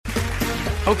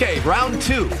Okay, round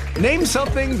two. Name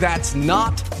something that's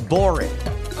not boring.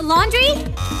 A laundry?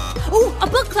 Ooh, a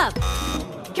book club.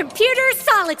 Computer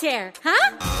solitaire,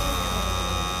 huh?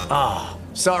 Ah,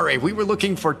 sorry, we were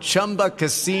looking for Chumba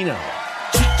Casino.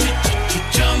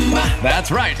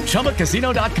 That's right,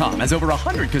 ChumbaCasino.com has over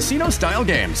 100 casino-style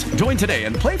games. Join today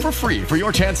and play for free for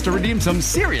your chance to redeem some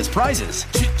serious prizes.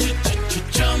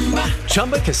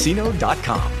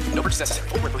 ChumbaCasino.com. No purchase necessary.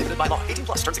 Void where prohibited by law. 18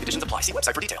 plus terms and conditions apply. See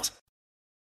website for details.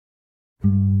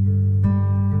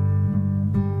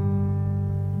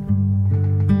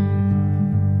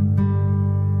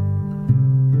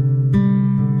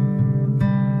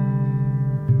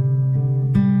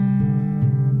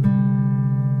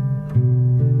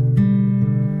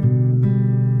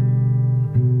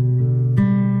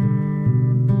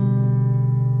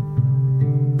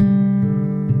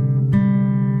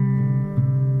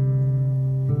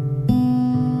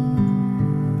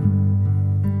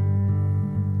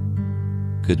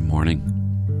 Good morning,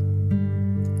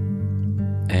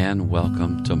 and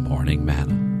welcome to Morning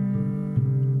Manna.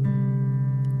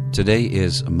 Today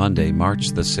is Monday, March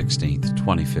the 16th,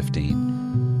 2015,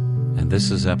 and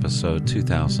this is episode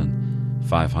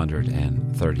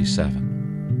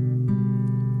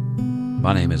 2537.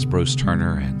 My name is Bruce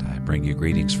Turner, and I bring you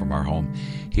greetings from our home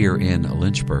here in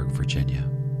Lynchburg, Virginia.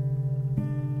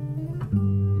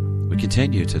 We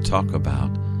continue to talk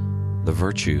about the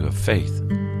virtue of faith.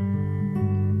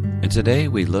 And today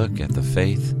we look at the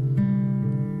faith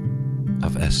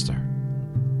of Esther.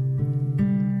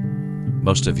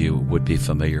 Most of you would be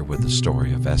familiar with the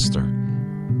story of Esther,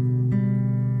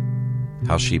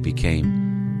 how she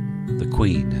became the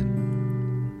queen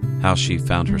and how she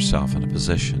found herself in a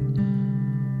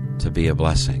position to be a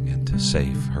blessing and to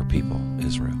save her people,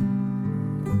 Israel.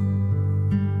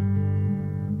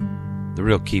 The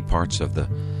real key parts of the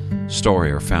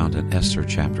story are found in Esther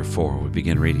chapter 4. We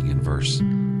begin reading in verse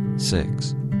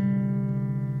 6.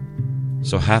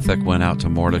 So Hathach went out to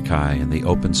Mordecai in the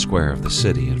open square of the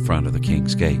city in front of the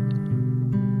king's gate.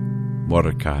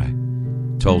 Mordecai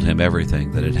told him everything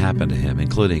that had happened to him,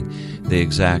 including the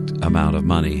exact amount of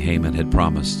money Haman had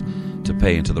promised to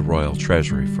pay into the royal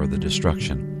treasury for the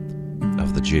destruction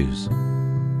of the Jews.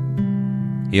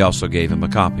 He also gave him a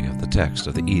copy of the text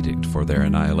of the edict for their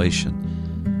annihilation,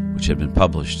 which had been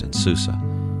published in Susa,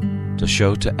 to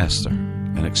show to Esther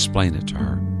and explain it to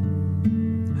her.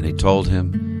 And he told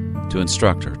him to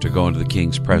instruct her to go into the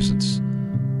king's presence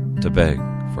to beg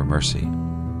for mercy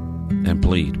and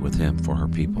plead with him for her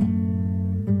people.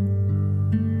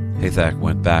 Hathach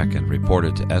went back and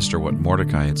reported to Esther what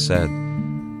Mordecai had said.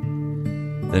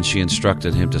 Then she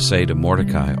instructed him to say to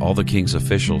Mordecai, all the king's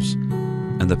officials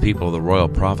and the people of the royal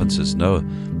provinces know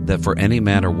that for any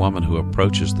man or woman who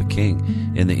approaches the king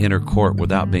in the inner court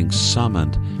without being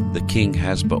summoned, the king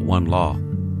has but one law,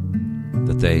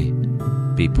 that they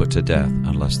be put to death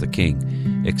unless the king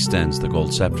extends the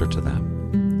gold scepter to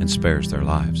them and spares their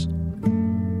lives.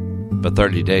 But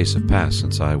 30 days have passed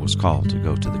since I was called to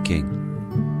go to the king.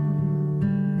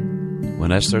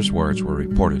 When Esther's words were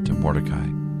reported to Mordecai,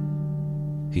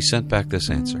 he sent back this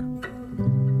answer: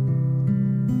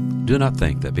 Do not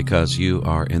think that because you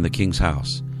are in the king's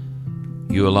house,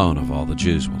 you alone of all the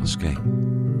Jews will escape.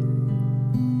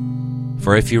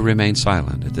 For if you remain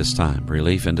silent at this time,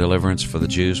 relief and deliverance for the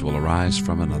Jews will arise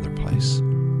from another place.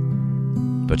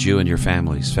 But you and your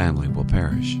family's family will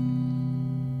perish.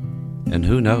 And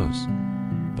who knows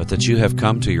but that you have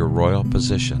come to your royal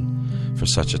position for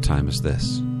such a time as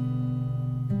this?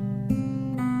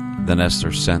 Then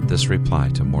Esther sent this reply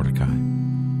to Mordecai: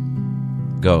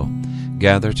 Go,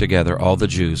 gather together all the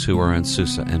Jews who are in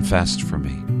Susa and fast for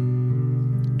me.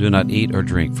 Do not eat or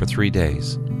drink for 3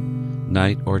 days,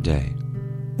 night or day.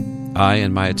 I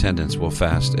and my attendants will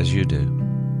fast as you do.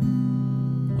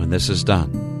 When this is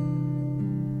done,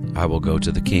 I will go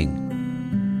to the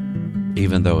king,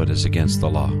 even though it is against the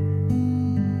law.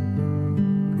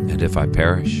 And if I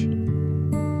perish,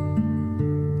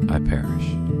 I perish.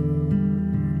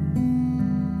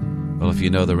 Well, if you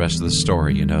know the rest of the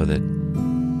story, you know that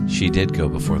she did go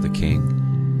before the king.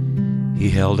 He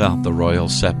held out the royal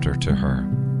scepter to her,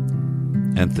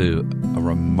 and through a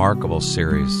remarkable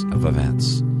series of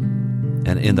events,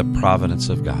 and in the providence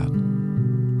of God,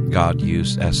 God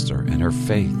used Esther and her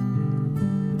faith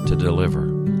to deliver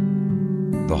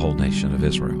the whole nation of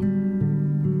Israel.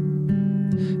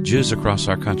 Jews across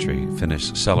our country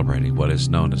finished celebrating what is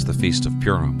known as the Feast of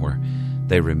Purim, where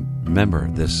they remember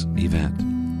this event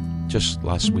just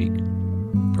last week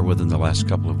or within the last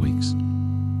couple of weeks.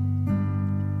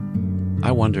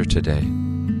 I wonder today,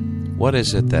 what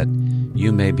is it that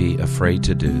you may be afraid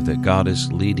to do that God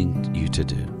is leading you to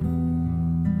do?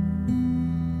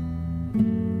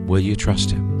 Will you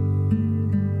trust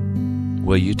Him?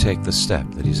 Will you take the step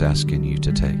that He's asking you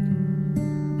to take?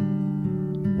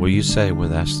 Will you say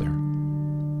with Esther,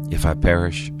 if I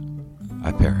perish,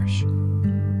 I perish,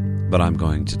 but I'm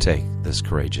going to take this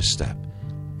courageous step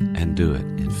and do it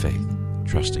in faith,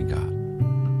 trusting God.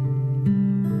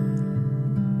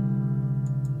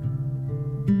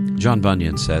 John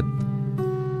Bunyan said,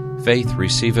 faith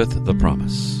receiveth the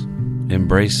promise,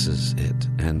 embraces it,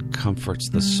 and comforts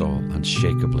the soul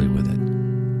unshakably with it.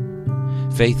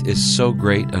 Faith is so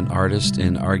great an artist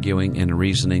in arguing and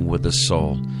reasoning with the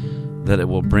soul that it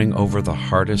will bring over the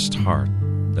hardest heart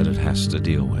that it has to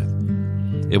deal with.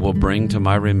 It will bring to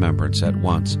my remembrance at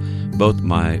once both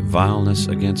my vileness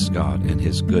against God and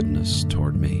His goodness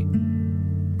toward me.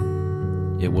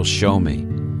 It will show me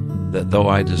that though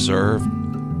I deserve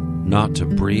not to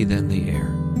breathe in the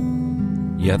air,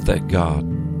 yet that God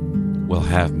will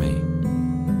have me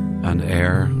an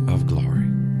heir of glory.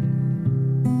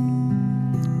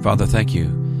 Father, thank you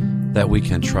that we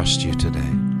can trust you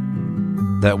today,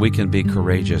 that we can be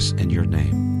courageous in your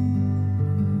name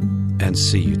and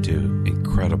see you do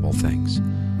incredible things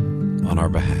on our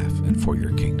behalf and for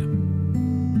your kingdom.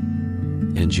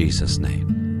 In Jesus'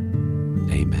 name,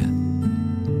 amen.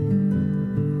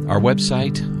 Our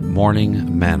website,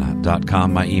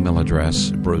 morningmanna.com. My email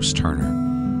address,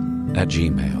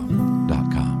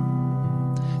 bruceturner@gmail.com.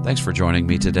 Thanks for joining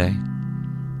me today.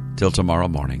 Till tomorrow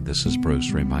morning, this is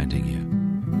Bruce reminding you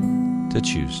to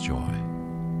choose joy.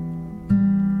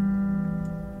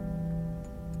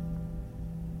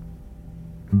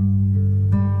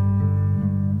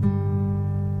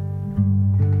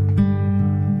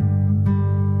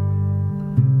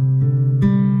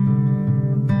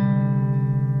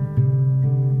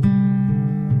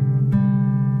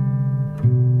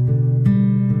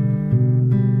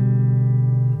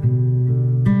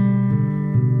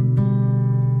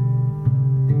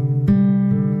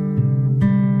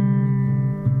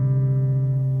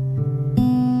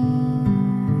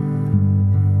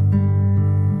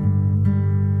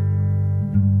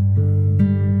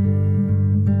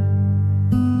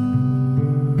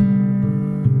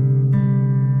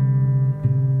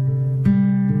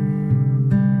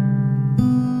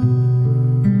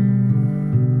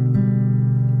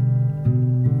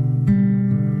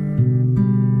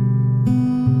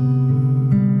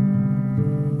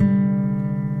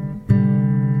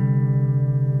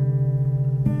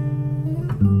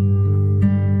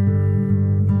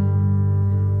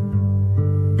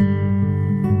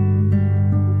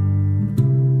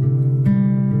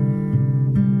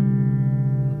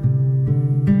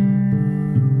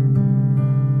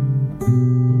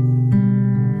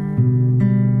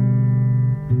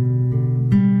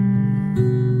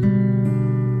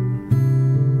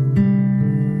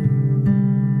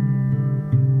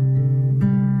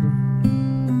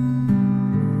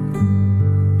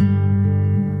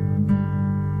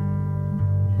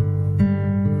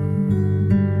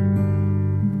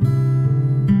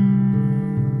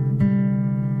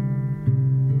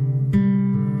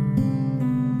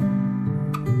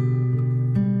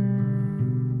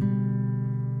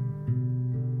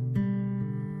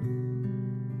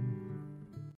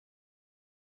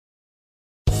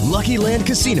 Lucky Land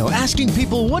Casino, asking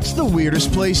people, what's the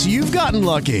weirdest place you've gotten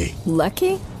lucky?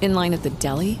 Lucky? In line at the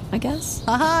deli, I guess?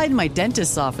 Aha, in my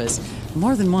dentist's office.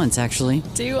 More than once, actually.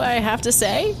 Do I have to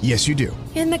say? Yes, you do.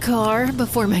 In the car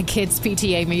before my kids'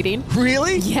 PTA meeting.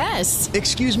 Really? Yes.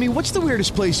 Excuse me, what's the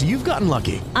weirdest place you've gotten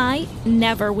lucky? I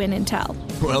never win and tell.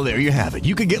 Well, there you have it.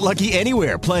 You can get lucky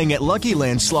anywhere, playing at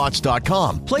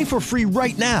LuckyLandSlots.com. Play for free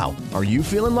right now. Are you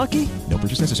feeling lucky? No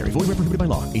purchase necessary. Void where prohibited by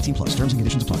law. 18+. Terms and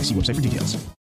conditions apply. See website for details.